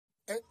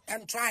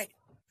and try.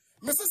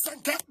 Mrs.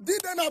 Sanka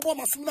did an album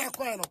of Suna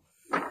Quano.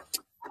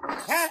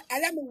 I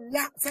am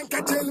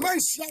Sanka Telman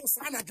Shells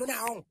and a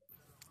Jonah.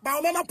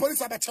 But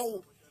police are better.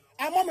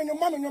 I'm on your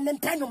mom and your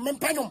mempanum.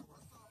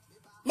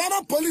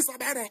 Mama police are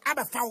better. I'm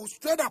a foul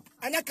straight up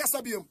and I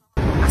casabium. I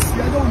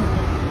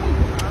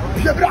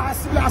don't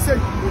I said,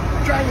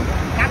 trying.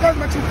 I got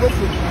my 2 go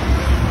from.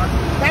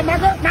 I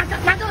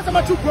got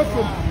my 2 go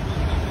from.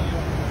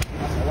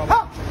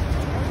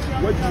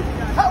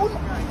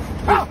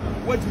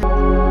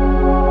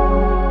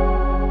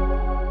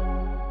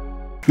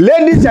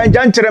 Ladies and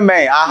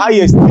gentlemen, our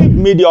highest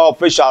media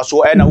officials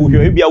so and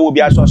will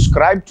be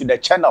subscribe to the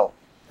channel.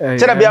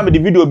 Tell me the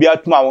video be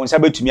at my own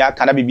sabbath to me. I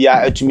cannot be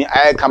to me.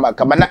 I come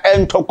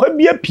and talk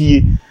be a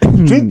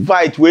street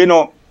fight. We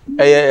know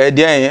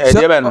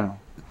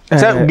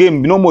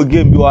game, no more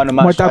game. You are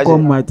Mortal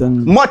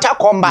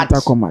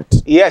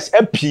Kombat. Yes,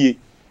 a P.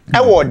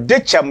 I want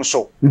ditch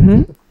so.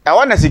 I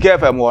want to see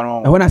FM one.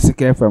 I want to see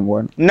FM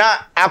one. Now,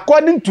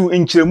 according to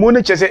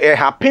Inchemuni, Chess, a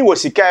happy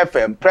was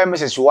FM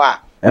premises were.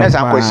 As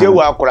I was here,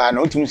 I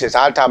know to Mrs.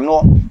 Altam,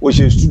 no, which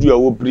is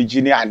studio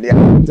Virginia and there.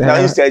 Now,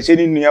 instead,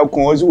 sitting near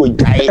Cons would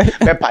die,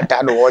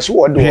 Pepatano, or so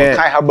what do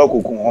I have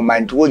Baku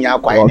mind to win your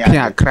quiet.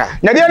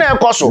 Now, then I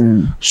also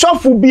so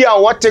for be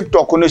our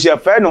TikTok on your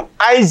friend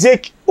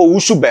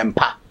Owusu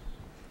Bempah.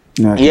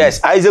 Yes,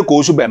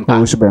 Owusu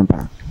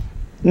Bempah.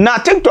 Na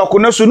TikTok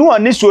no so no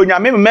ani so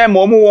nyame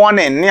memo mo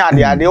warning ne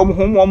ade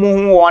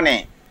mo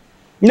warning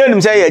nnem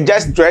say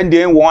just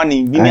trending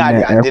warning bi ne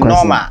ade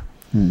normal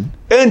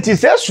enti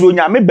say so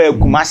nyame ba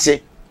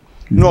kumase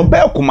no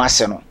ba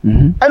kumase no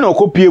e na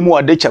okopie mu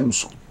ode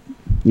chamso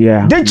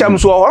yeah de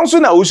chamso won so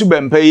na Owusu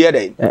Bempah ye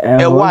dey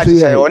e wa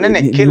say one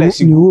ne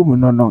killers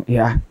no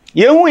yeah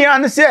ye hu ya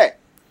ne say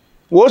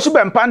Owusu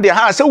Bempah de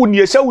ha say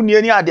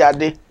wunie ni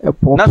ade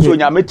na so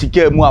nyame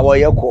tike mu a wo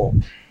ye ko.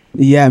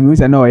 Yeah, me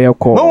say no ye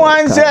call. No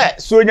one say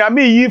so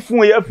nyame yi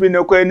fun ye fi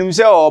ne ko enim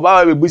say o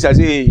ba be busa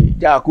say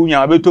ja ku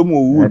nya be to mu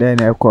owu.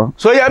 Den e ko.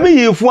 So nyame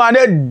yi fun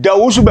ane da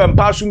Owusu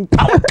Bempah sum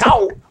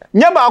taw.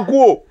 Nya ba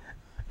ko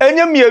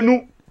enye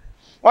mienu.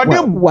 O de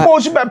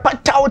Owusu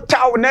Bempah taw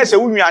na say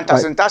wunwi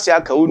antasentase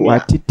aka wunwi.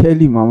 What tell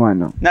mama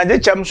no. Na de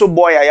cham so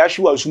boy ya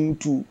hwe asum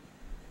tu.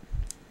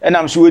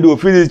 Enam so we do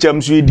office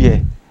cham so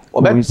die. O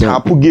be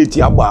tapu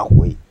gate abo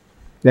akoi.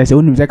 There's a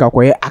woman like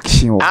a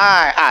action.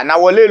 Na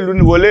wole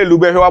lu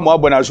be hwa mo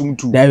abona sum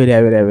tu. David.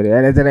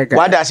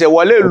 What I say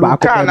wole lu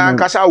ka na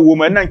kasa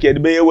woman na nke de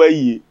be wa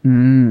yi.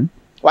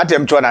 What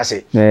am trying to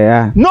say?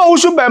 Yeah. No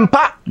Owusu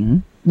Bempah.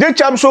 De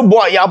cham so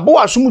boy ya bo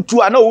asum tu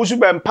na Owusu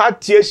Bempah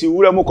tie si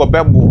wura mu ko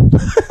bebo.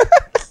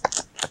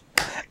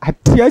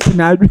 Atie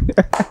na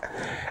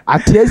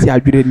atie si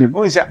adwene nim.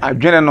 O say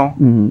adwene no.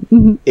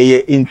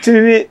 Eye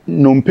intiri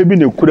no mpe bi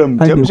ne kuram.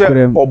 Tem say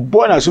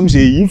obo na sum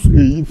say yi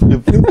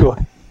to.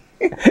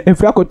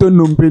 If I could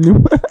no penny.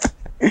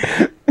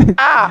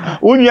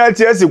 When you are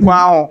tears,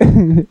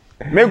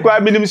 make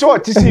what mean so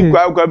what to see,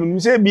 what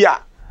say beer.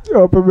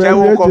 Oh,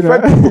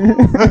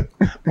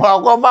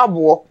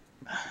 Babo.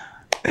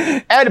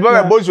 Ed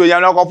Baba Boss, you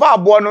are not far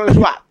born on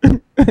swap.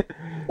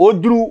 O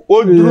drew,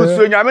 so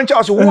Nyame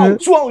Charles, so.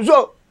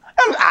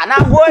 And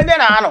I'm going then,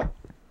 I know.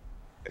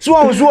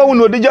 So,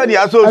 no, the journey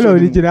I saw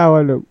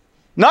original.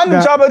 None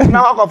of the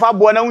now of our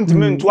born out to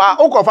me to our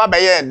oak of our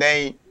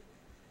day.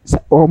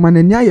 Oh man,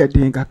 nya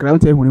den kakra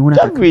unte huni huna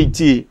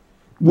kakra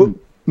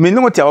me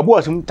no te abo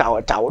asum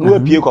tawo no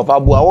apie kofa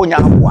abo a wonya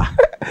abo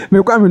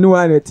me kwa me no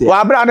wa nete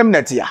wa bra dem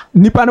nete ya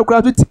nipa no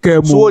kra to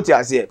tika mu so ti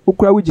ase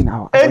okura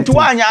wugina wa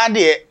entu anya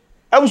ade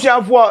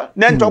abusuafo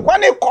na ntokwa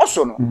ne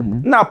koso no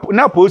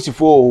na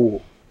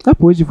posifo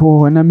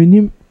na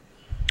menim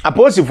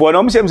aposifo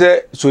no msem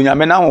se so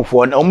nyame na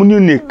hofo na omuni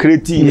ne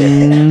kreti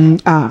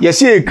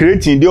yes e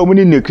kreti de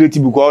omuni ne kreti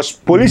because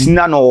police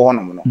na no ho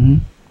no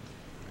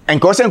and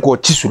cause ko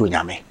chisuro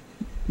nyame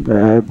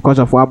because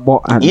of what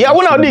bo yeah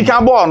when I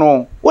can born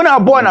no when I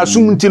born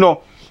asum nti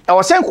no I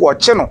was saying ko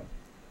che no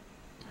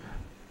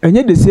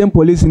enye the same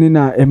police ni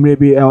na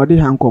emrebe e odi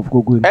handcuff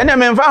gogo ene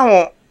me mfa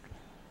ho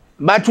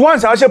but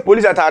once I say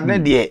police at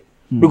adne there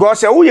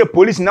because who ye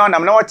police now na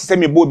what say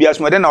me bo bia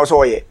so then na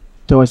so ye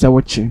to was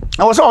watching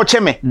I was all che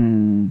me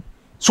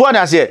so what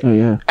I say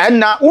and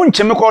na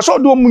unche me ko so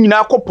do mu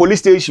nyina ko police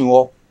station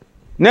ho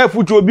na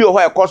afutu obi ho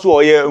e ko so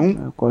ye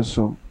ko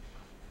so.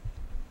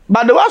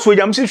 But the was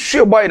jam say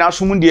sure boy na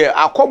sum de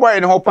akoboy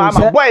ne ho pa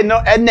ma boy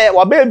no ene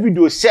wa be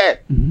video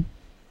share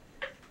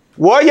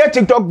wo ye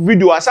TikTok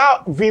video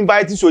asa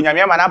invite so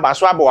nyame ma na ba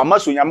so aba wa ma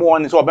so nyame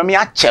won so oba me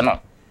ache no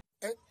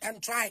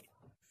and try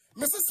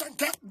Mrs.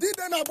 Sanka did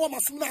na abo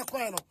masum na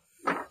kwa no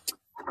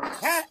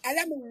I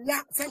am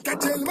ya Sanka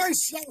Telman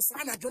Shells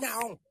and a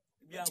Jonah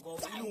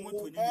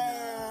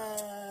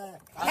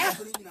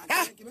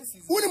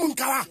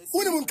Unimunkawa.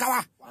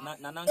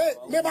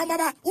 Meba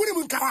mama,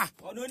 Unimunkawa.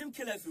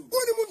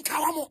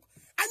 Unimunkawa mo.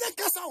 Anya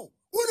kasao.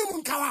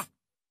 Unimunkawa.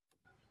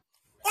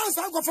 Once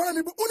I go for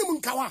me,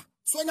 Unimunkawa.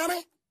 So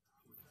Nyame.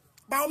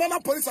 Ba mama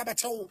police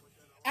abecho.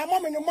 A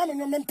mama your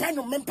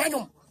mempanum.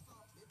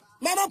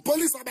 Mama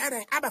police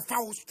abere abe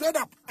foul straight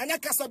up. Anya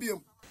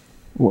kasabium.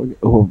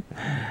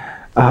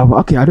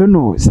 Okay, I don't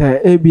know.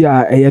 Say ABI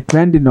a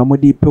trending no more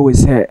deep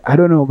say I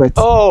don't know but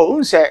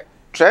say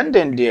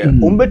trending there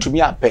to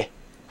me ape.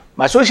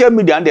 My social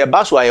media and the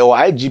bass why your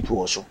IGP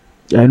also.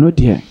 I know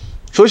dear.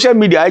 Social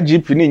media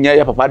IGP ni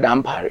nya papa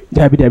dampare.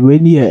 Dabi we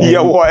ni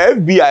ya wo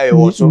FBI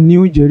also.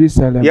 New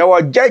Jerusalem. Ya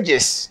wo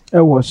judges. E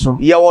wo so.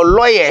 Ya wo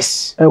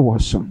lawyers. E wo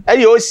so.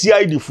 E yo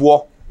CID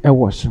fo. E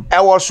wo so. E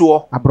wo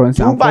so.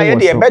 Abronsa. Tu ba ye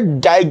de be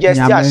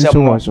digest asem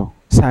no.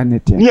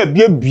 Sanity. Ni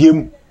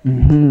abiem.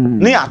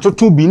 Ni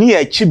atoto bi ni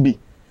echi bi.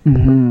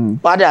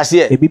 Ba de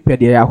ase e bi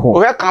pede ya ho.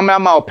 O he camera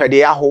ma o pede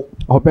ya ho.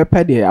 O be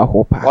pede ya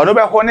ho pa. O no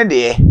be ho ne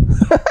de.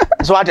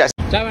 So what is?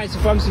 Chama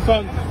sifam.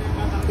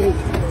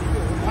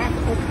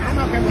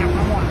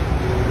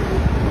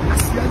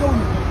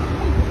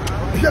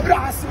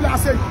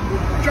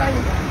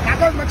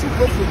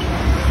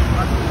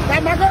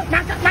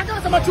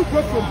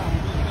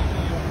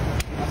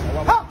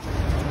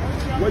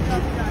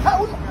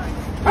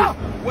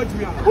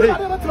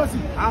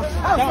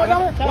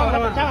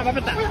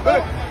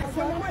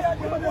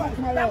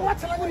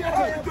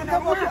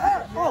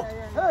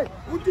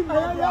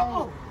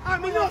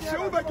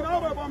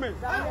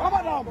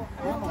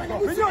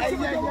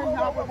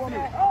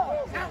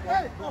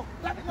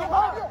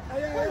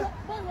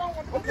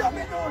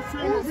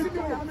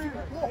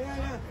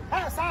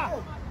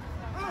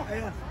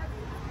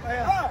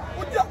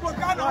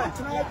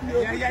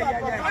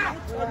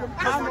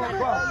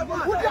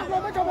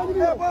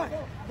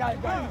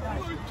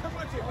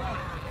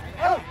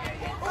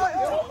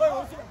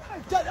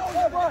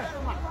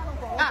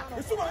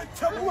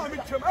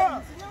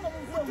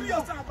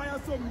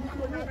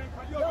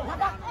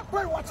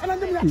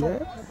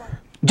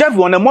 Jeff,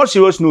 on a more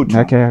serious note,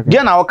 okay.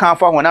 Then I can't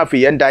find one of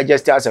you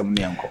digest as a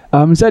man.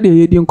 Said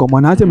you didn't come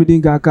on. I said, we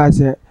didn't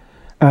say,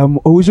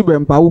 Owusu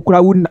Bempah,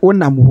 Ukra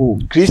wonam ho.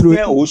 Christian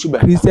Owusu Bempah.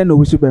 Christian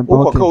Owusu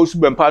Bempah. Okay. Owusu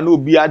Bempah no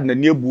be ad na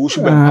near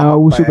Owusu Bempah.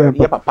 Owusu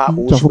Bempah. Papa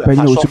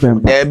Owusu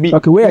Bempah.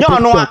 Okay,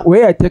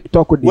 where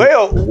TikTok with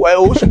where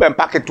Owusu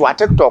Bempah to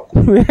TikTok.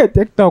 Where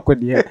TikTok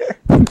with you.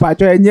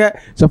 Pato enye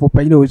so for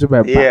penny Owusu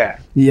Bempah. Yeah.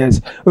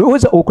 Yes.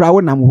 Was Ukra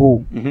wonam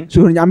ho.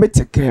 So Nyame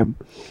tekem.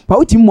 Pa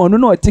uti mo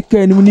no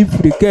teke ni ni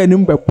frika ni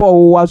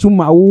mbepo wa so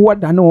ma wo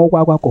da na wo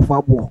kwa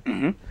kofa bo.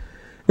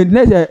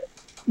 And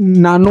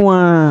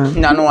Nanoa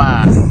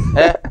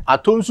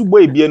atonsu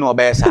boy bie no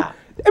obesa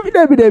David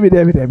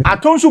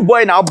atonsu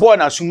boy na born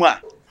na suma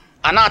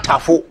ana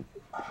atafo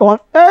on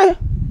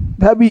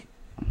Dabi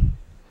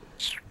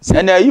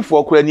na if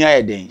okura ni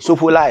ayeden so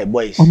for lie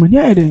boys o mani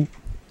ayeden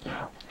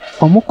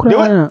o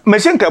mukura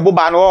machine ka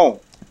buba no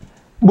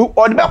bu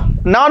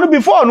now no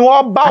before no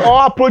oba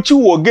or approach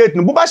wo gate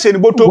no buba se ni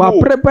boto wa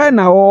prepare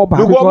na oba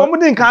because mo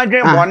din kan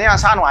adwen bone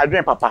asa no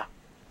adwen papa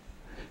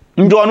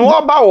ndo no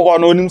oba wo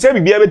no nim se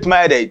bibia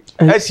betima ede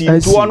asi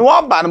to no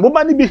oba no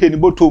boba ni bi he ni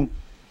botom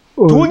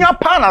to nya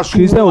pa na so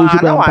because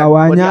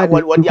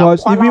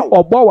even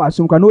obo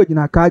wasum kan o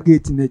gina car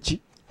gate na chi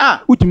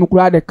utimi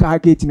kura de car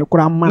gate ni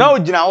kura man na o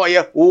gina wo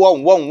ye won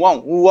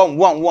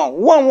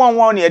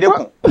ni ede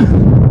ko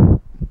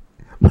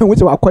we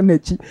se wa kwa na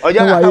chi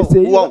na wa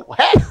say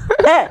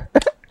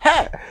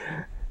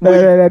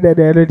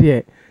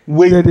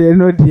we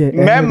no die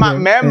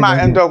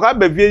mema ento kwa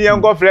be vie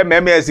yen go frɛ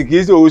mema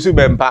esikisi Owusu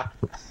Bempah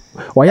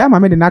wa ya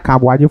mama de na ka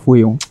aboagefo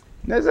yi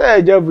na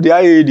say Jeff de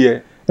aye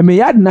die me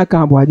ya de na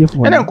ka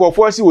aboagefo ene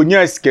nkofo si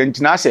wonya sika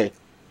na say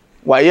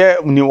wa ye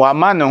ni wa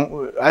ma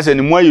no ase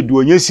ni mo ayedu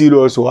onye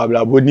serious o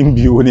ablabo ni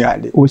bi oni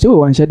ade o se wo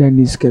wan sheda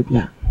ni sika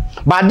bia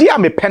ba dia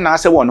me pe na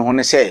ase wo no ho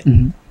ne say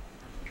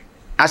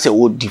ase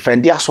wo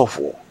defend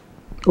asofo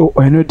oh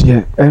eno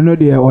die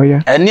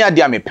oya eni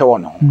ade me pe wo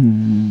no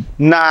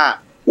na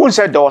one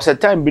said there was a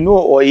time be no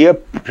or ye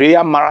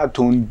prayer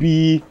marathon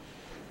be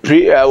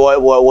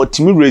what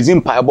me raising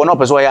pa but no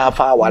person ya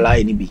fa wala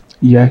any be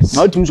yes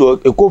now to so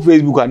e ko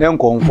Facebook and then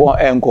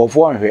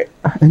confirm hwe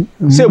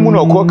say mu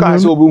no ko ka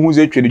so obi hu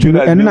say twede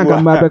juna enna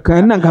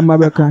gamba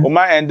beka o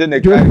ma end na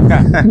do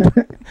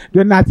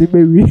not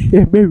be we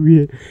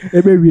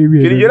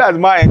twede juna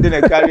ma end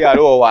na carry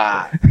aro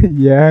wa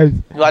yes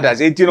what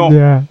does it you know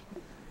yeah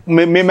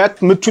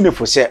me tune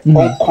for say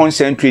on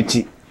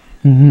concentrate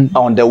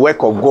on the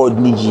work of God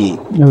ni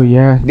oh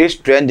yeah this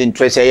trend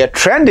interest a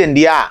trend in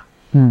there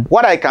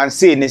what I can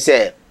say is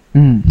say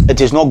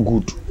it is not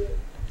good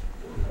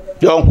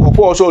don't confo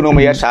also no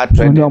me yes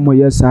trend no mo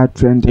yes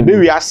trend be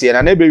we ase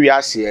na be we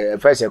ase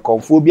first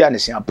confo bi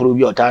anese apro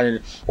bi otan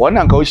won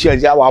na nka o share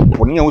ja wa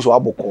po ne so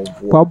abo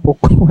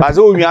confo ba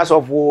so wi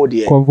asofo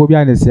de confo bi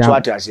anese so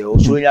atase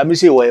so Nyame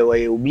say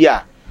we obi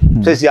a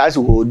say as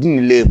we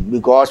din lame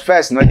because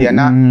first no dey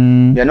na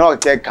they no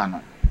take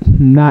can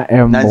na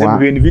na se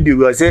be video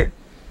we say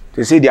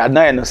to say they are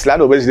now in slide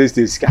over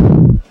this sika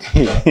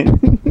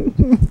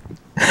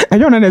I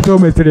don't know to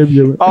me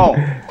bio oh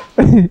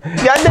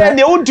yeah then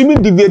they want to me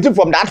deviate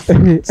from that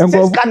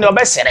kind of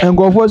best and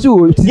go for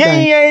so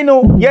yeah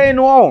no yeah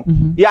no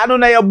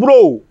na your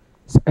bro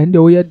and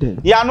the way there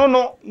yeah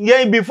no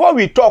yeah before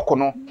we talk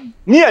no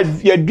ni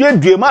ya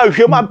due ma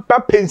hwe ma pa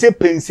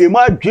pense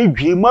ma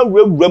dwedwe ma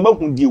wura ma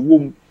hu die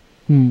wom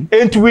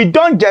And we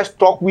don't just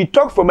talk, we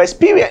talk from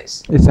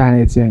experience. Yes,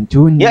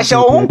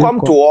 shall home come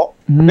to all.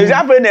 Is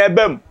happening a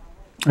bem.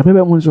 And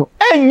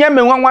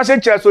Nyame one was a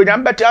church, so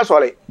I'm better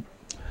sorry.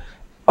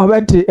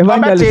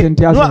 Evangelist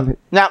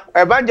now,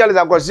 evangelist,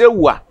 I was there.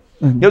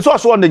 You saw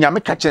so on the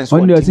Nyame catchings,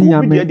 on the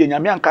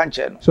Nyame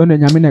catcher. So the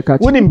Nyame catch.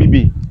 Wouldn't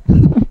be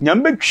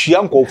Nyame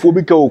Chianco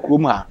phobica or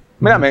Kruma,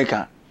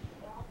 America.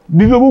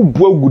 Bibu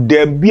good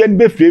there, be and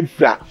be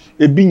fra,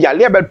 a being ya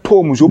labor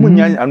tomes, woman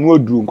and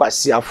word room, quite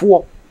see a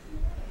four.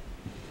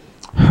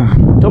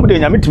 Somebody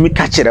Nyame to me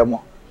catch them.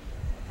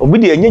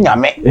 Obidi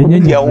Nyame,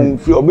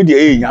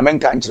 Obidi Yaman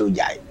catcher,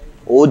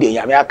 oh, the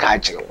Yamia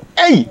catcher.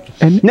 Hey,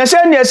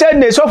 Nasan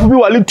said they soft be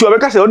while to a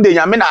because on the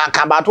Yamina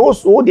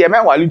Cabatos, oh, the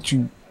man while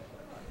to.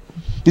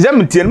 Is that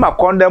Mitian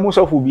Maconda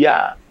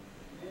Musofubia?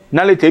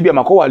 Nale Tabia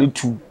Macawali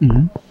too.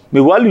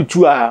 Me wali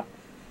to a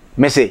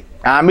message.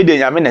 I made the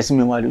Yamina see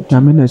me while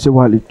Yamina say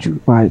wali too.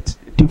 Right.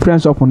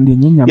 Difference of on the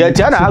Yamina. Yeah,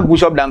 Tiana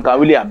Bishop Duncan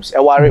Williams,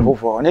 a worry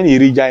for, and any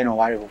region or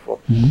worry for.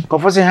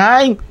 Confessing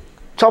high,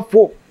 top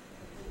 4.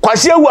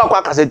 Quasia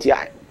Waka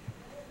Cassetia.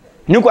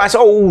 You can say,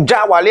 oh,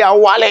 Jawali,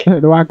 Wale.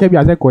 The one kept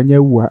as a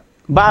Konya.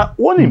 But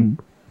one.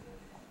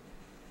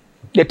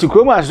 The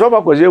Tucoma is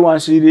over because they want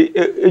to see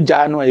a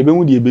Jano, even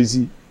with the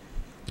busy.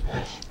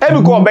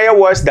 Every call bear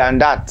worse than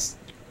that.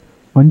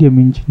 On the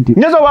mentioned.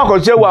 Never one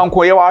could say one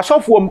quay or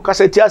soft warm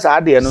cassettes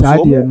are there, no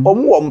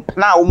warm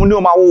now,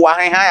 no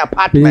high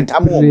apartment.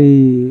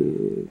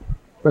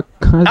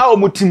 Now,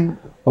 Mutim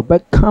or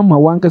back come a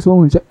wanker's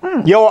woman.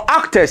 Your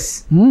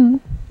actors.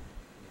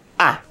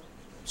 Ah,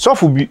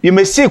 soft you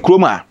may say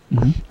Chroma.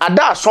 A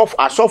da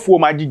soft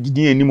woman did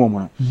any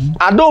moment.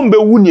 I don't be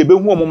wounded, be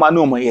woman,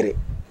 no more.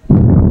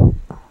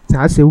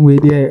 I say, we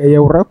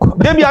a rock.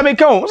 Debbie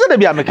American, so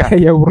Debbie American.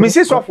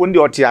 Mrs. of Wendy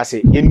or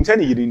Tiase, in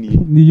Sunny.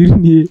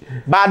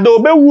 But do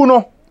be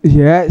wuno.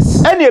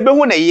 Yes. Any be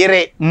one a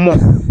year more.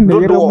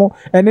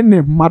 And then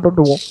the mother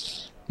door.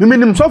 You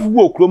mean him soft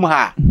walk,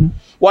 Roma.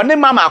 One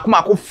name Mamma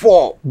Kumako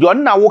 4. You are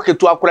now walking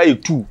to acquire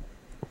 2.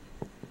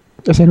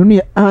 Yes, I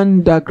only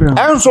underground.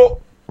 And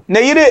so,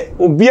 Nayre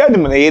will be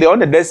on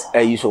the desk,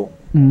 I so.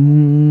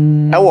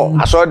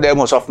 I saw them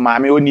of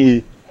Mammy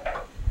only.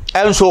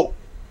 And so.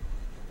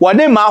 One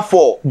name are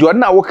 4, do you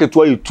not work at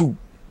 2?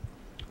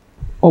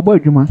 Oh, boy,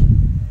 you man.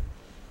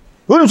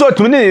 Who saw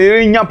to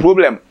me in your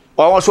problem?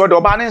 Or also the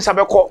Banin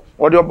Sabaco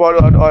or the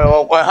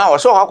or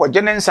so how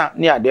Jenensa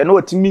near the no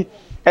to me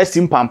as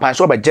in Pampa,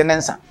 so by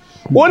Jenensa.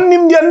 One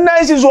name the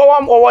nice is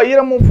over a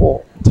year more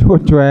for.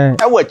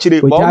 I watch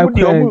it,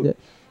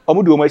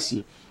 Omudu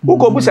Mercy. Who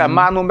go push a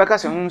man on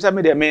because some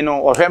of the men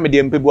or family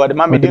and people at the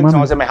mammy didn't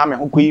tell them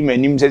how queen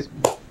and him says.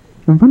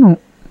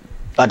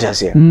 I just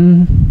say.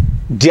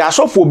 The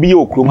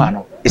asophobia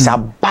Krumano is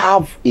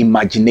above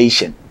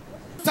imagination.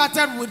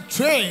 Started with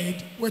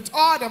trade, with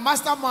all the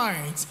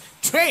masterminds,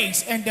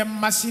 trades, and the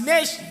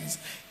machinations.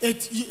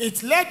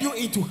 It led you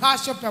into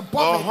hardship and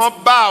poverty.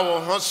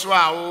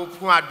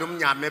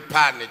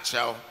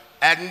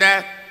 And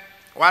then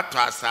what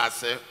was I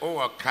say?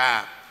 Oh,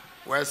 car,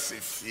 where's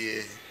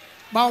it?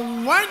 But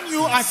when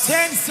you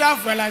attained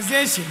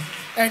self-realization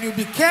and you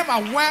became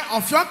aware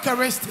of your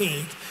current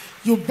state,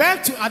 you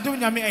begged to Adom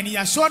Nyame and he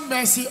has shown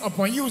mercy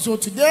upon you. So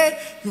today,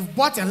 you've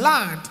bought a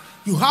land,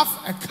 you have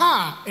a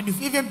car, and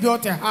you've even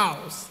built a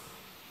house.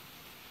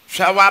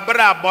 I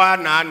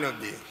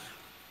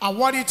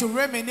want you to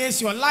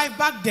reminisce your life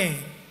back then.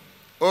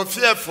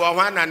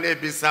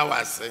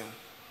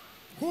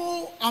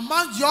 Who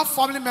among your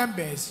family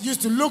members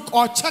used to look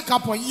or check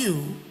up on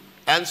you?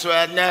 And so,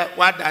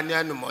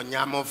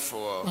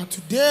 but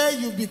today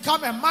you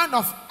become a man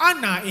of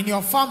honor in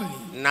your family.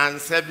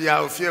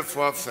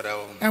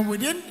 And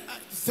within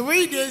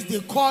 3 days they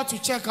call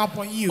to check up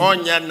on you.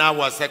 Now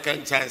was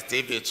second chance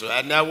TV so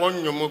and I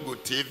want you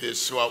good TV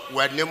so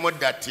when you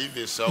that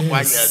TV so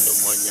why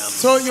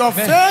so your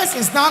face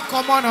is now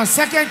common on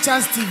second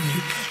chance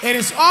TV. It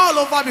is all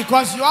over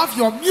because you have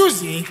your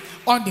music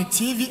on the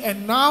TV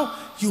and now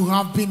you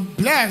have been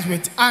blessed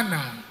with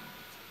honor.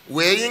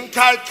 We in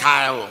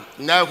Kyle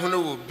now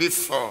who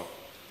before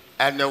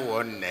and the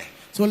one.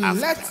 So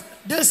let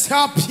this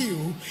help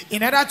you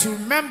in order to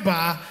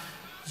remember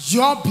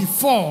your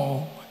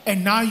before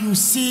and now you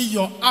see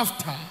your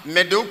after.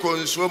 Let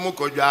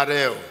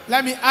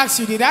me ask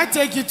you, did I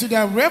take you to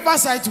the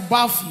riverside to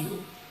bath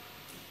you?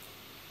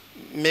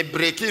 Me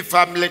break a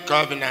family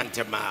covenant.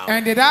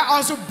 And did I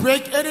also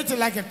break anything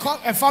like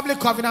a family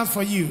covenant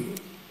for you?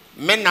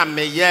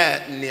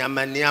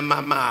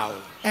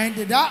 And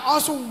did I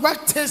also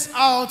work this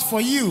out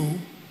for you?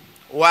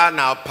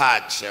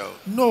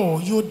 No,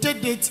 you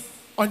did it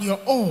on your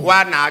own.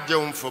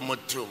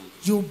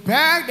 You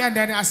begged and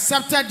then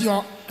accepted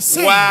your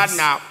sins.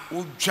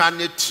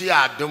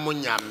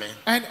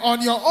 And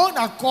on your own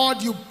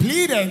accord, you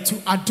pleaded to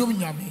Adom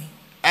Nyame.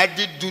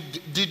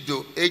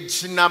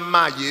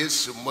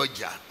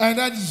 And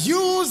then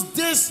use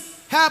this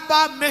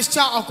herbal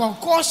mixture or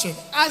concoction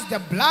as the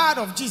blood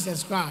of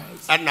Jesus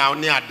Christ. And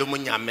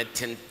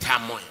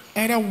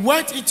then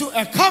went into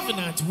a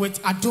covenant with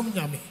Adom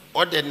Nyame.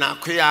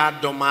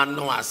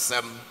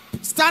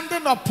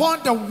 standing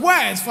upon the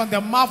words from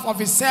the mouth of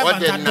his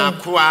servant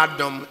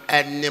Adom.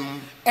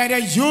 And they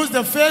used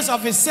the face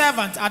of his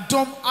servant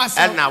Adom as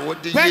a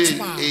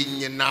benchmark.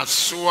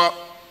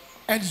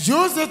 And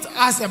used it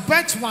as a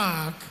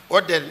benchmark.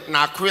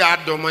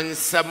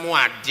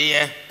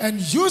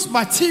 And used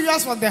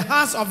materials from the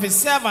hands of his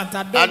servant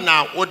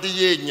Adom.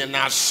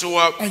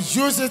 And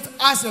used it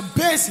as a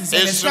basis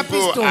and a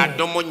stepping stone.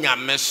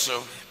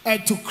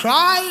 And to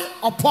cry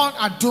upon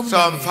Adom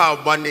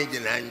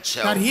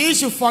that he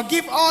should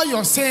forgive all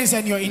your sins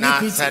and your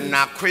iniquities. For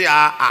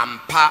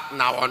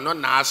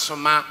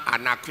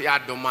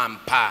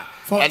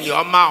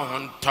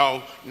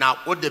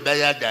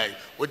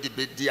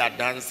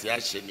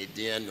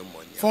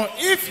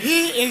if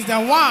he is the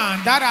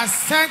one that has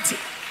sent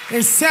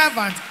his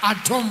servant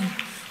Adom,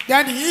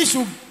 then he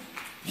should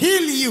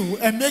heal you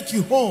and make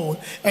you whole,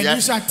 and you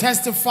shall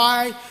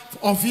testify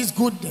of his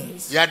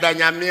goodness.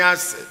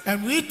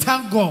 And we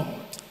thank God.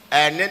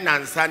 In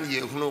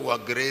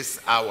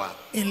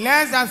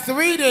less than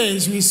 3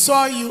 days, we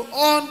saw you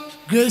on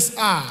Grace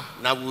Hour.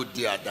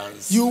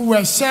 You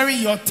were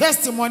sharing your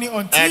testimony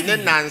on TV.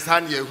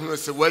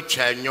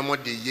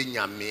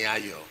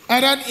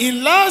 And then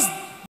in last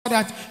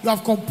that you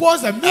have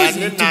composed a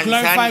music to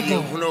glorify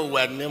God.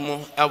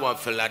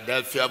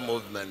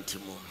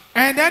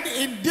 And then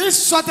in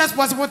this shortest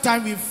possible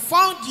time, we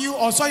found you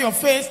or saw your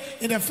face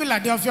in the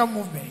Philadelphia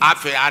movement.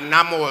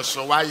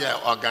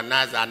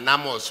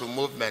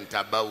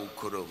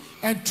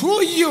 And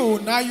through you,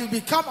 now you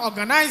become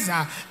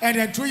organizer, and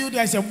then through you,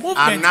 there's a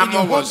movement in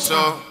your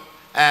hometown.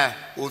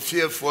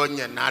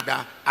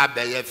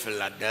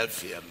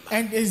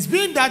 And it's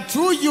been that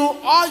through you,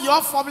 all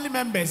your family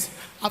members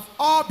have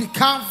all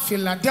become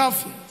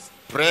Philadelphians.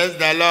 Praise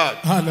the Lord.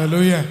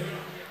 Hallelujah.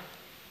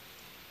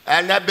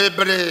 And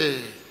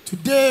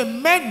today,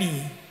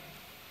 many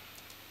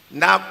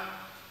now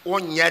you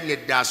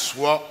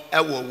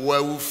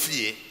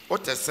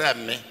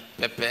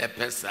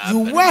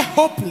were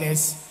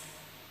hopeless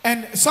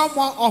and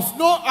someone of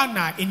no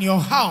honor in your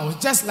house,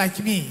 just like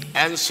me.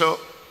 And so,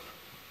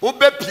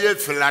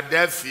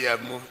 Philadelphia,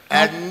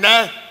 and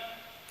now,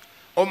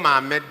 oh,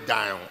 mama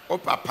down, oh,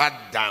 papa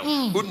down,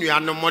 oh, you are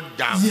no more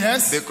down.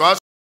 Yes, because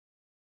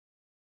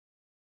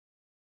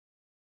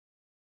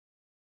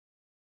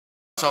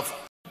of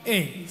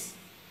AIDS.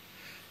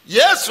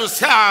 Yes, so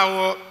say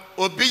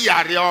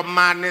obiyari or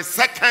man a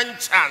second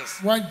chance.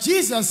 When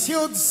Jesus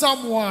healed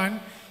someone,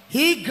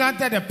 he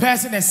granted a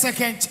person a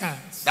second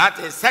chance. That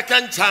is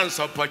second chance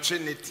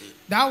opportunity.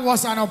 That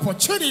was an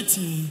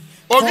opportunity.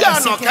 But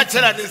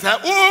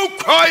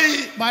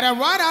But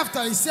right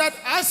after he said,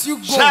 as you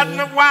go and sin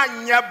no more,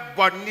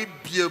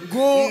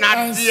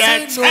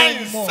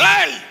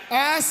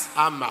 as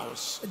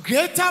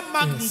greater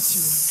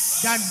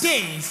magnitude than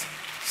days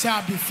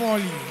shall befall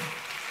you.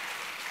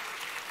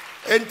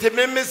 And to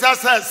me, Mr.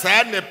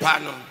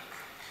 Sanepano,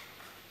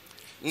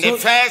 the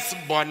first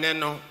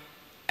boneno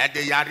at the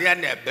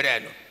Yarian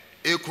Breno,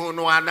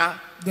 Econoana,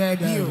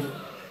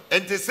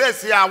 and to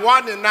say, I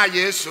want in a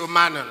yes,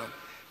 man,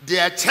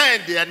 dear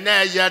chain, dear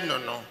nay,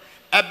 no,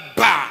 a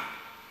bar,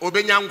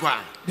 Obenyangua.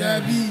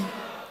 There be.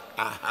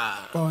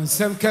 Aha. On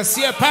some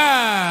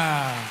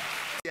Cassiapa.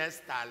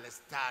 Yes, Stale.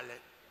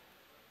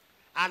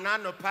 And I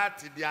know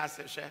party, the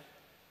assessor,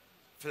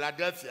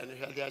 Philadelphia,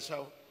 and their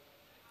show.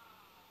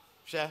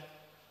 Share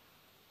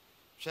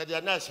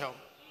the nation.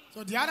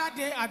 So the other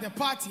day at the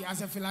party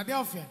as a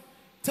Philadelphian,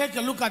 take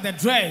a look at the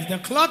dress, the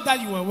cloth that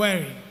you were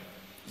wearing.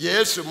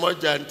 Yes,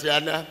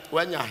 Mojantiana,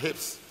 when your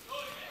hips.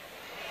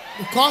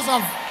 Because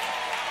of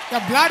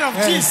the blood of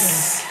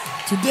Jesus,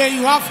 today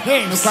you have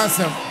hips. I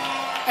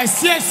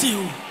see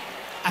you.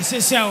 I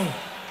say so.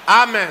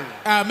 Amen.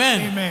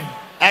 Amen. Amen.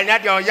 And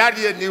that your yard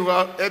knew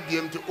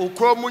to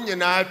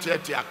Ukromunia to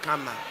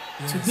Kama.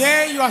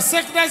 Today your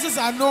sicknesses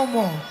are no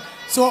more.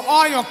 So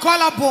all your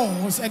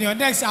collarbones and your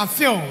necks are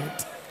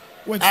filled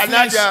with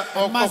flesh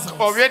and muscles.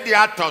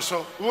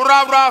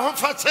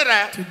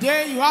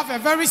 Today you have a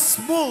very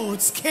smooth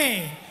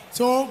skin.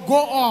 So go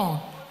on,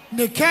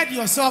 naked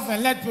yourself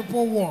and let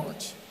people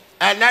watch.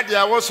 And that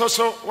there was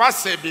also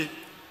wasabi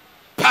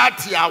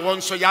party. I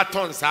want so your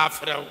tons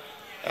after.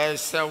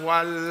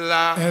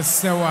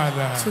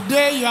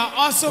 Today you are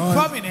also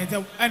prominent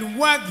and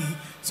worthy.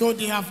 So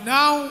they have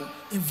now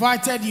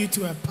invited you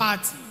to a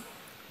party.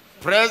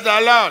 Praise the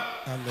Lord.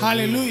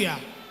 Hallelujah.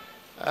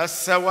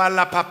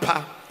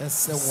 Papa.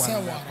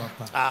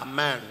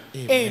 Amen.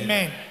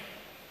 Amen.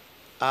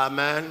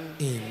 Amen.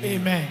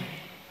 Amen.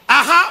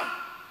 Aha.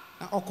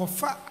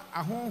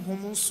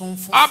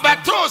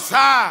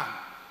 Abatosa.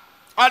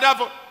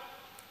 Adavo.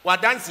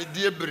 Wadansi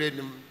die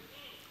brenim.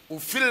 U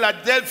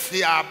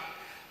Philadelphia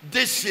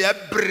this year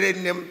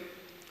brenim.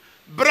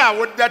 Bra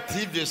with that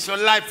TV so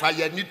life I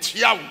need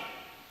tiaw.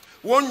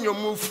 Won you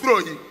move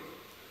through.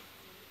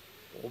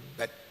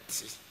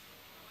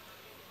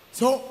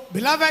 So,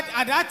 beloved,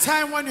 at that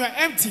time when you're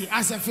empty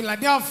as a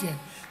Philadelphian,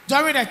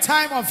 during the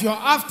time of your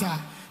after,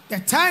 the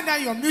time that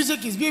your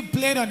music is being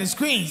played on the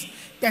screens,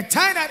 the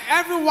time that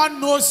everyone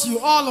knows you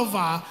all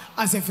over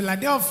as a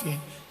Philadelphian,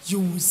 you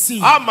will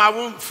see. Ama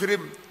won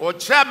firim or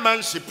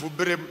chairmanship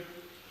brim.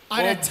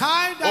 At the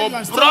time that you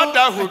are still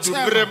brotherhood a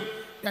chairman,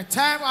 the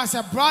time as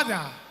a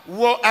brother.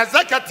 Wo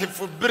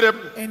executive brim.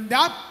 In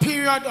that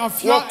period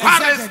of your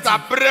executive,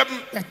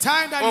 the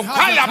time that you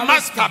have a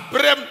master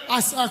brim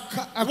as a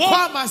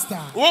choir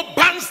master,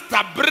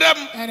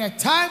 and a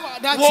time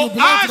that you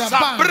belong to the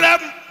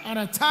band, and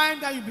a time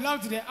that you belong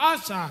to the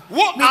usher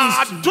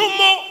ministry,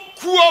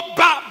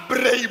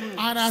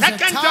 and as a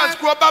time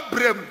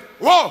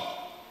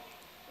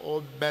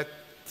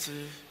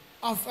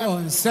of a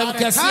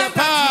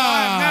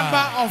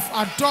member of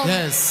Adom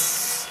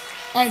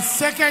and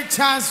second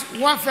chance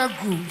warfare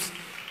groups,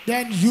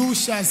 then you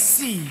shall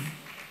see.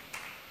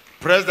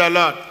 Praise the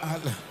Lord.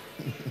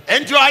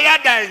 Enjoy your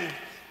day.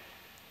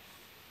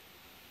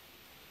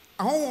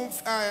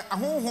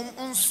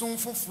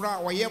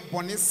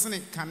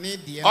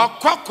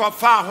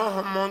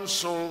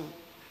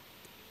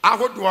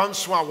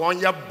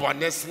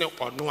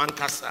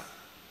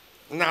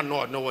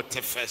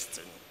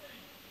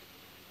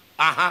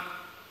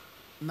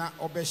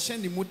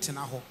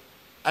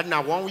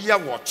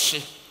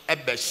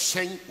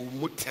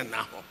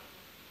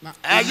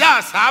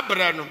 Yes,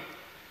 Abraham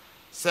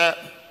said,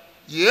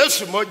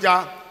 yes,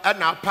 Moja,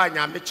 and our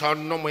Nyame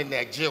no in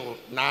the jail.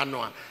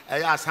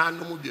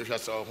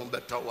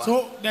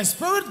 So the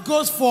spirit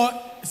goes for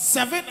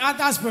 7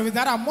 other spirits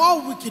that are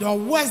more wicked or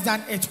worse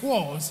than it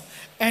was,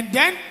 and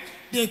then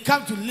they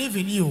come to live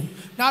in you.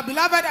 Now,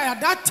 beloved,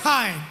 at that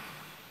time,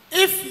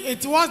 if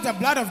it was the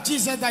blood of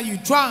Jesus that you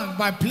drank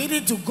by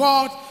pleading to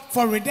God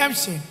for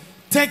redemption,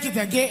 take it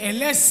again and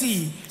let's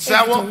see. So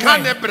what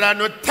can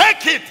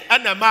take it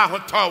and a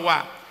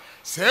mahotawa?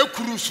 Say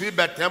cruise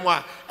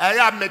betemwa.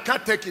 I make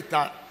take it.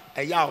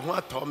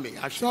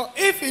 So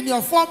if in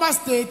your former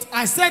state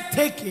I said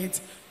take it,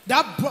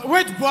 that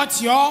which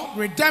brought your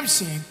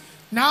redemption.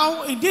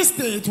 Now in this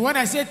state, when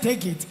I say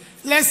take it,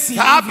 let's see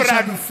if you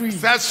shall be free.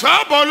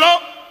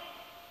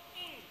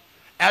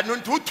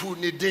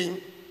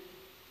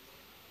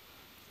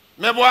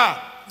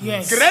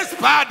 Yes. Grace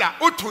Father,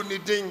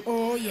 utuniding.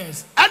 Oh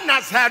yes. And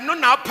as her no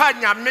na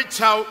panya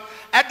Mitchell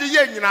at the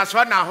yen as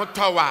one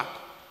hotawa.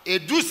 A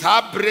dus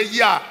ha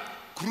breya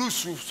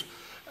cruises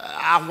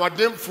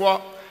them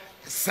for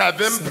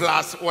 7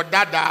 plus or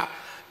dada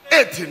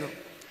 18.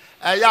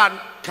 A yan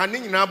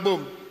canning na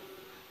boom.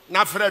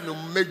 Na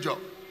friend major.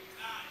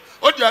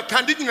 Oh, you are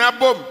canning na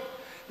boom.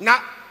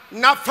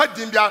 Na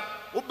fadinda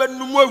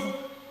ubenumu.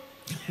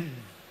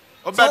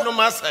 So,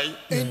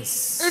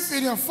 if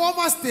in your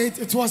former state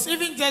it was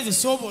even just the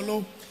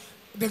sobolo,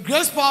 the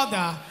grace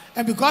powder,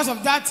 and because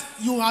of that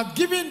you have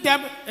given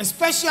them a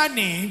special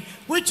name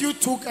which you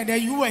took and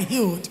then you were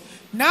healed.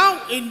 Now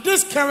in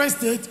this current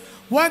state,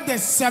 when the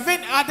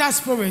 7 other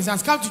spirits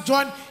has come to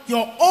join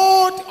your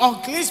old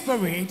unclean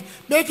spirit,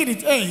 making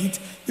it 8,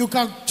 you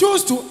can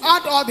choose to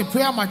add all the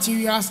prayer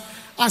materials,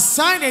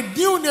 assign a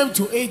new name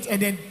to it, and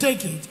then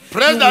take it.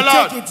 Praise the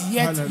Lord. Take it,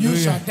 yet hallelujah. You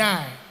shall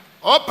die.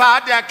 Opa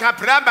de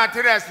kapra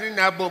materials ni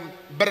na bom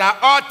bra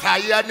ota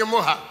ye ni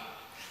mu ha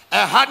e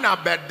ha na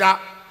beda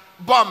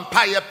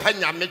Bempah ye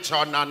panya me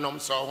cho na nom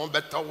so ho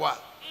beto wa.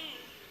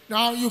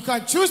 Now you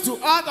can choose to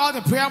add all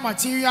the prayer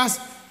materials,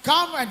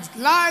 come and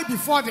lie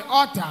before the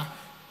altar,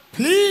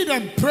 plead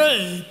and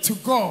pray to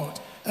God,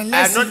 and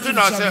let's see if you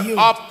shall be healed.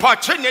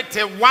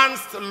 Opportunity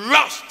once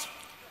lost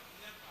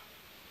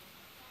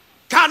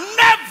can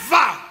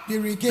never be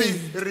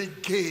regained.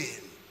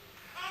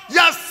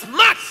 Yes,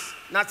 smart.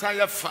 Not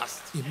your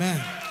fast. Amen.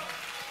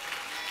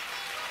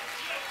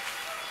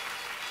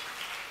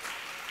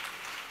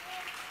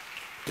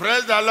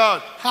 Praise the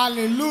Lord.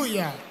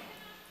 Hallelujah.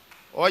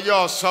 Oh,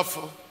 you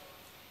suffer.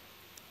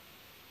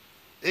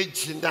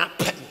 It's not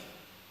pen.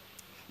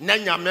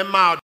 Nyame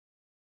ma.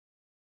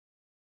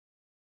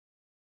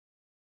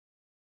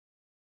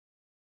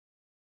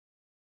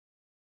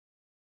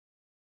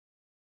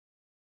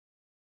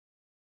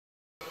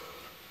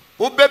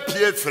 Ube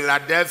pie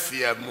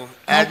Philadelphia mu.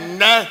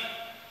 Ene.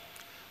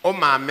 Oh,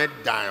 mama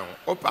down,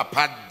 oh,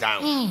 papa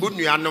down,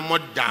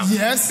 down.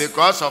 Yes.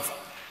 Because of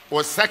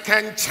our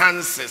second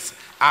chances.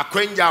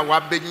 Akwenja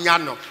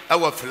wabenyano,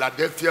 our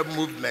Philadelphia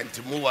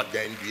movement, more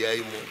than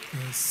the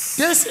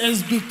This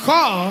is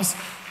because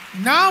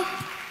now,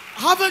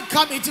 having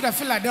come into the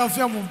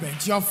Philadelphia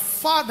movement, your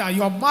father,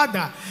 your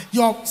mother,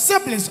 your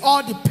siblings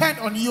all depend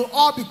on you,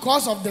 all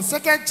because of the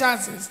second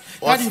chances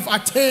that you've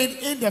attained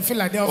in the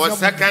Philadelphia movement.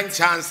 Second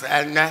chance,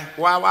 and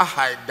why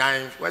high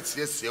dime, what's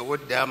this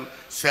with them,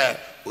 sir?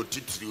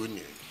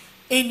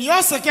 In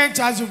your second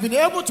chance, you've been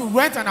able to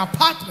rent an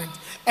apartment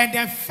and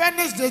then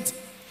furnish it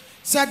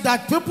so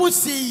that people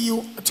see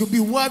you to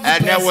be worthy.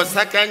 And there was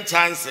second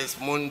chances,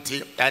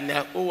 Monty, and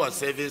there was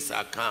savings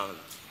account.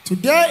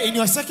 Today, in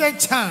your second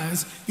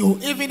chance, you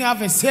even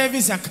have a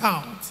savings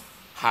account.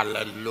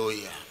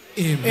 Hallelujah.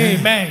 Amen.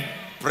 Amen.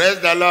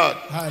 Praise the Lord.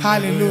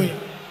 Hallelujah.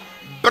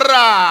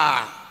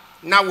 Bra,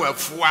 now we're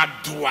for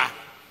dua.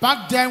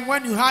 Back then,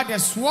 when you had a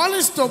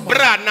swollen stomach,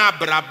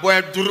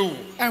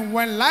 and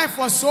when life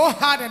was so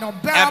hard and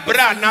unbearable,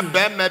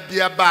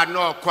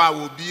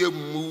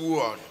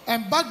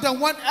 and back then,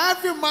 when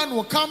every man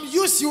will come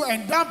use you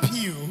and dump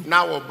you,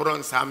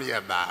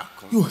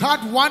 you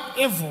had one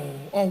evil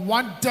or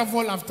one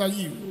devil after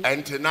you,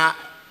 and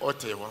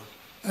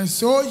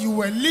so you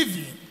were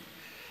living.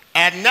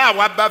 And now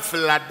about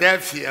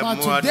Philadelphia. But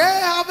today,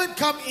 I haven't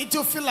come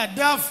into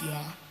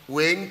Philadelphia.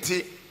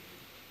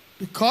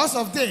 Because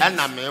of this,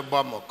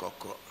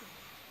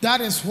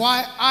 that is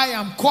why I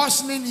am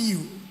cautioning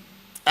you.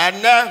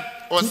 And now,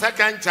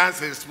 second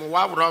chances,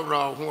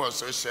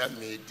 social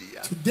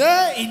media.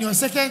 Today, in your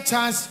second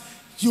chance,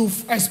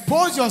 you've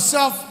exposed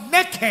yourself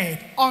naked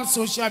on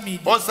social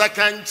media.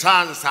 Second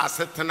chance, I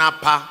set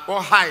up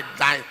or hide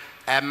down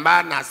a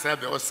man I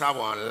said also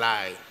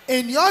online.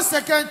 In your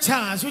second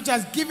chance, which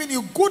has given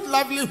you good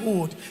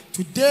livelihood,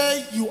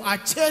 today you are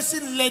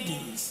chasing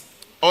ladies.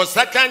 O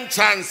second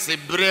chance,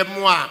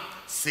 Bremwa.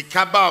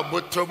 Sikaba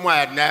obotomo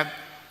ene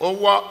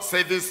owo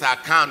service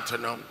account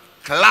no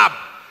club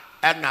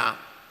ena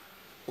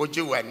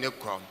oji wani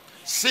kom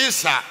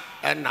sisa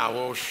ena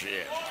wo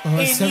hwe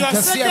in your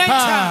second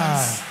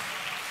chance,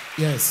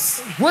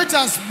 yes, which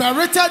has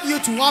merited you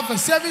to have a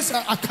service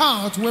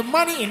account with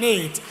money in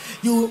it,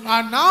 you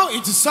are now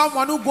into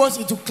someone who goes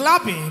into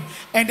clubbing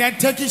and then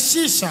taking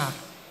shisha.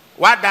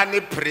 What any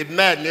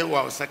premier ne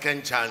wa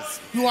second chance,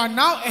 you are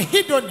now a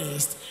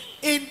hedonist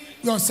in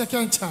your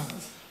second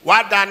chance.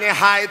 What any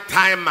high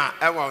timer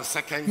ever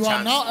second you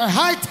chance. You are now a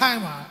high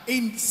timer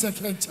in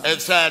second chance.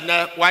 It's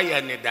why you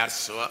need that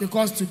so.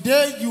 Because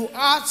today you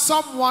are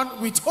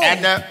someone with hope.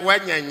 And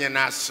when you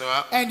need so.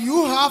 And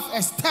you have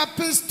a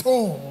stepping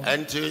stone.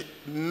 And to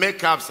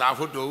makeups are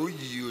who do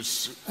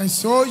use. And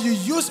so you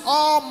use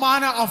all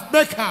manner of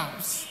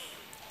makeups.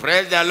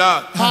 Praise the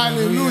Lord.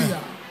 Hallelujah.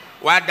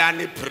 What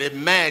any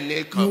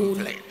premier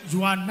complaint.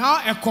 You are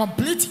now a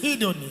complete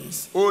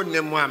hedonist.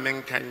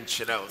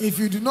 If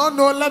you do not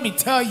know, let me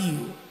tell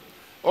you.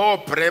 You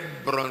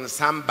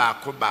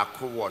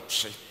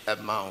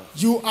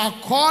are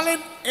calling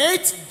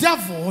 8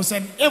 devils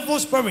and evil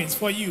spirits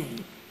for you.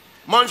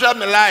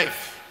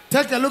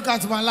 Take a look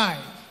at my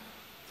life.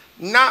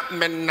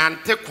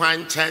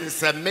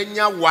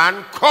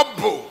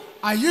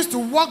 I used to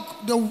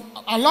walk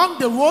along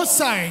the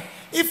roadside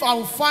if I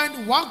would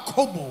find one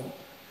kobo.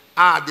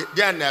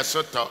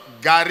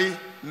 Gary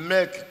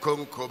make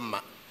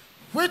konkoma,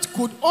 which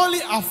could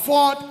only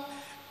afford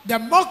the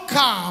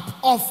mock-up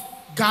of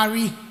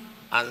Gary.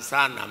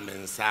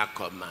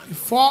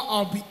 Before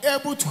I'll be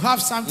able to have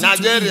something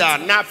Nigeria,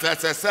 to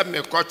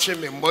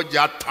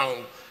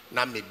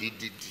eat.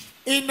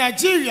 In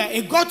Nigeria,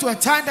 it got to a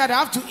time that I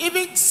have to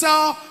even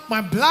sell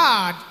my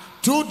blood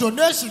through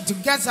donation to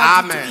get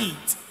something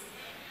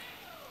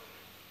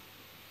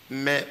to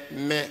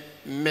eat.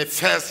 Me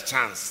first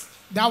chance.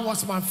 That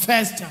was my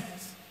first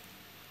chance.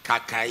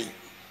 Kakai.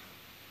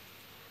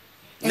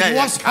 It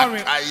was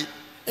horrible.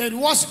 It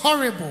was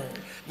horrible.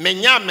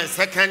 Nyame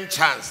second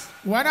chance.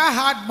 When I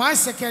had my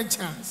second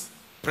chance.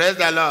 Praise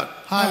the Lord.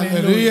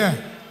 Hallelujah.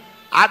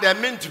 I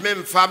mean to me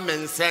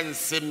family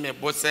sense me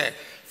say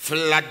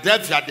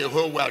Philadelphia the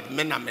whole world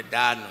mena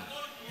medano.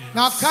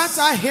 Now can't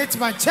I hit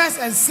my chest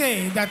and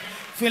say that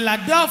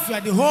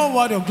Philadelphia the whole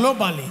world or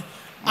globally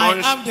I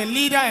am the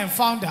leader and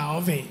founder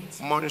of it.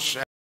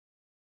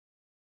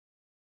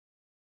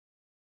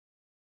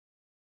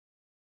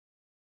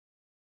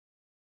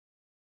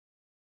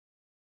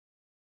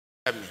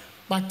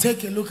 But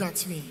take a look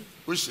at me.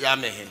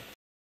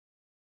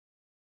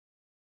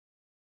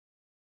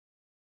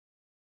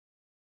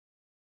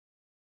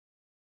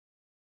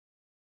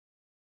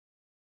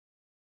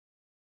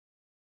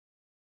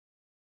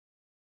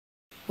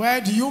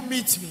 Where do you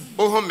meet me?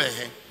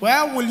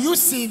 Where will you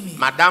see me?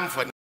 Madam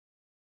for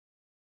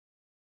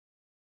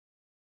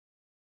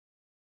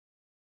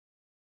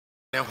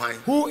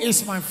who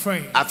is my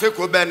friend?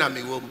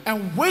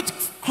 And which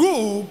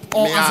group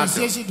or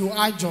association do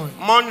I join?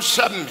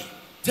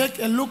 Take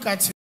a look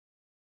at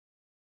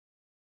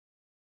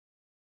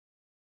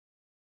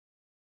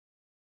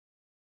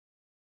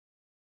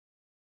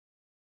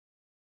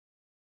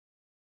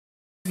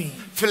me.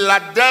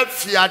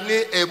 Philadelphia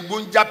ni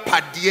ebunja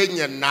padie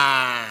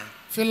nyena.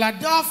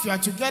 Philadelphia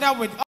together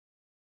with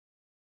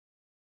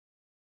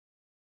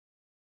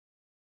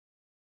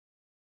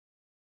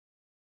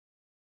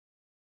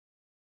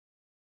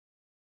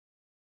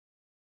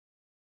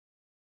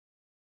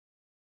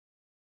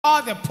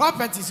all the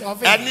properties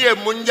of it. And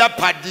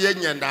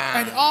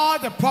all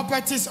the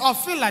properties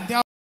of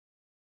Philadelphia.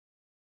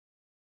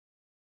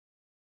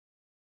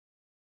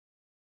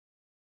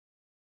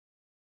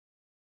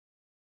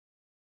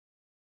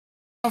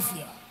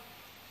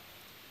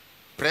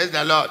 Praise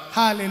the Lord.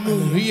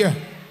 Hallelujah.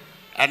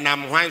 And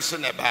I'm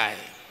wishing by.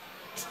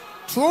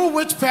 Through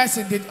which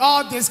person did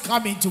all this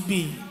come into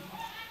being?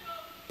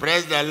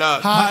 Praise the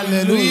Lord.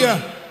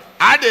 Hallelujah.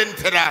 I didn't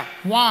tell her.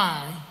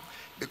 Why?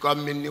 Because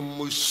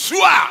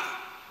Minimusua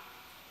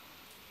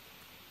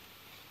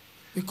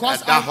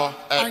Because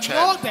I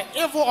know the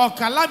evil or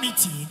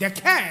calamity, the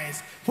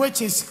curse,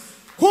 which is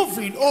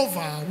hovering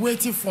over,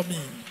 waiting for me.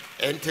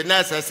 And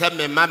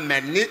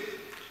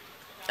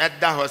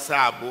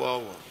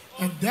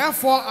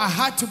therefore, I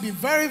had to be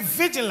very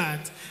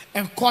vigilant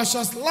and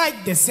cautious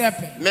like the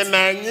serpent.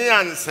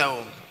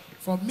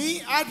 For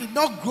me, I did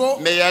not grow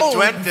old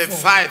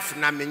 25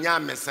 na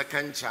my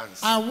second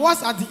chance. I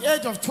was at the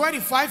age of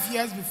 25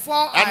 years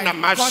before I got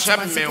my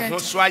second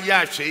chance.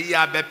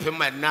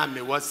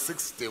 Was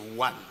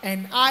 61.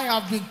 And I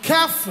have been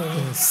careful,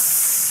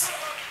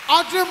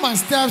 ordering my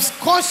steps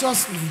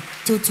cautiously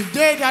to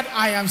today that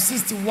I am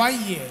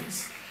 61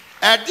 years.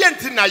 I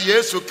didn't know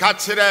Jesus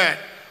catch it.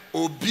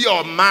 Obi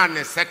or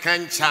man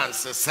second chance,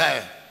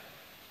 sir.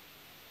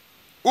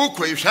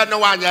 Uko you shall know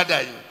one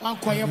day.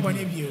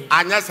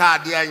 Anyas are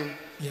the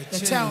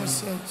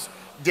chance.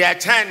 Their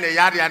chain, the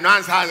Yadi and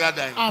once higher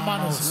day.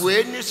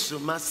 When you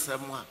suma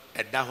someone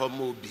at the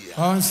homobia.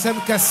 On some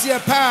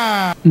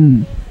Cassiapa.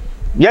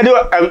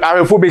 Yado,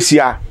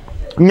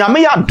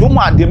 Nyame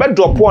Adom they better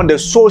drop on the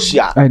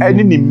social and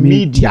in the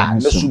media.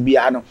 The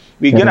Subiano.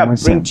 We're gonna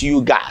bring to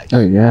you guys. Oh,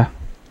 yeah.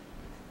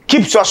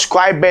 Keep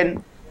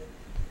subscribing.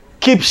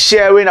 Keep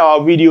sharing our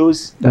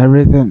videos.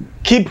 Everything.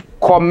 Keep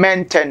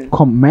commenting.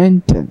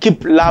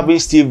 Keep loving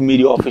Steve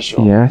Media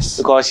Official. Yes.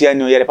 Because here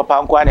you the papa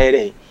uncle and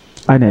here.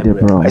 I know the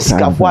bro.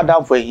 Escape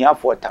down for here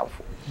for town.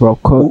 Bro,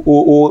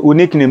 who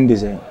nickname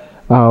this?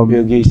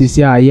 Bill Gates. This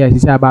year, yes,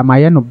 this year about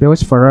my no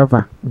bills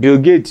forever. Bill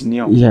Gates,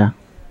 yeah.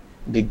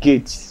 Bill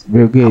Gates.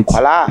 Bill Gates.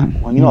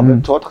 Akwala, when you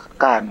have taught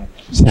car.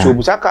 So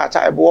busaka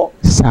chaibo.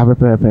 Sabe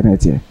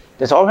penalty.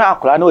 There's all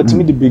akwala no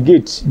timi the Bill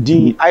Gates.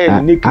 Di I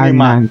nickname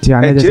man.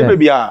 Ejire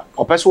baby a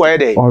opeso where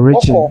dey.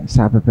 Origin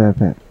sabe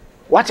pepe.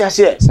 What you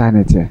say?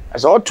 Sanity.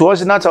 As all to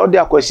us not all the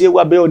akwase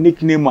we be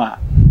nickname a.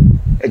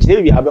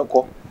 Ejire bi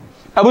abeko.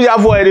 Abuja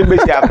for ere be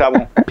ti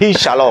akramo. Peace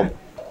shalom.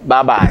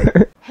 Bye bye.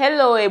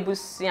 Hello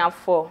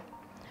ebusuafo.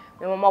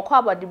 Me mama kwa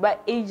abadiba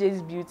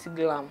AJ's Beauty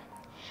Glam.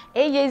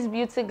 AJ's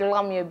Beauty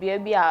Glam ye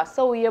bia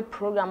so we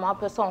program a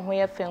person ho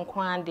ye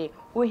fenkwan de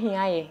wo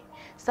hia ye.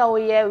 So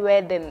we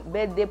wedding,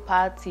 birthday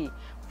party,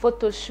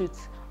 photo shoot,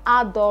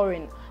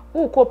 outdooring.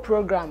 Who ko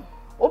program?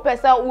 O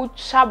pesa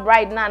ucha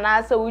bride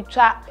na say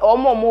ucha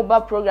omo mobile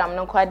program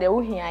no kwa de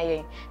wo hia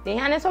ye. De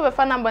hia ne so be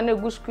fa number na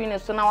go screen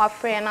so na wa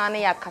friend na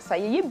ya kasa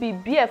ye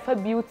bibia fa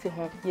beauty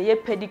ho. Ye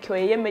pedicure,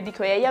 ye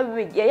medicure, ye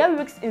wig, ye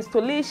wigs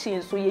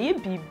installation so ye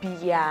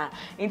bibia.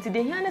 Into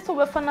de hia ne so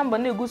be fa number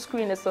na go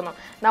screen so no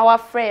na wa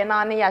friend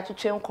na ya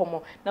twetwe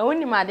nkomo. Na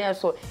woni ma de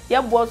so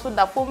ye bo so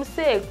da fom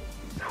say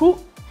who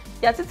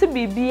ya titi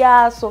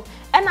bibia so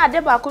e na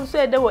de ba ko so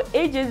e de wo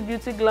AJ's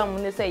Beauty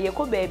Glam ne say ye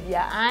ko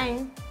baabia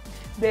an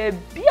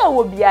baabia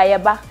wo bia ye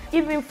ba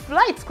even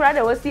flight cry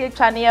de wo see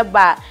twa ne ye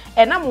ba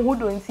e na mo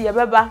hudo nti ye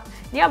beba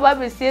ne aba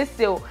be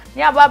sieseo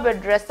ne aba be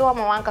dress wo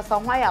ma wan kasa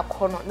hwa ya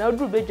kono na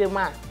oduru bedwem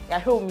a ya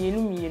hwe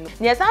omienu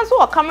ne san so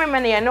wo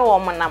cameraman ye ne wo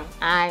monam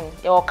an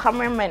ye wo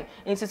cameraman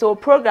nti so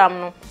program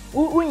no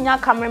unya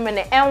cameraman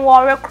e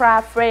enwo cry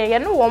frɛ ye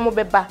ne wo mo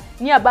beba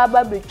ne aba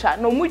betwa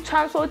no mu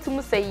twa so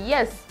timu say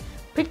yes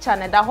picture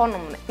na da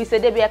honom ne fi se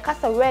de be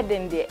kasa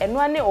wedding de eno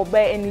ane oba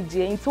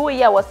enije nti wo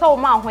ye wo sa wo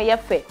ma ho ye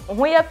fe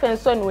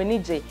nso na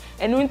enije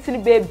eno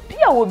nti be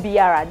bia wo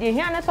biara de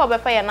hia ne so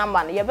obefa ye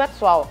number ne ye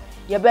beto a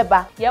ye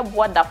beba ye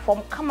bo da form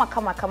kama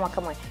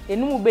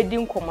enu mu bedi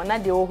nkomo na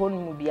de wo ho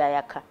nu bia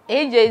yaka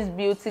AJ's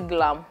Beauty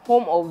Glam,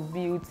 home of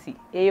beauty.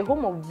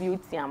 Home of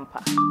beauty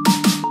ampa.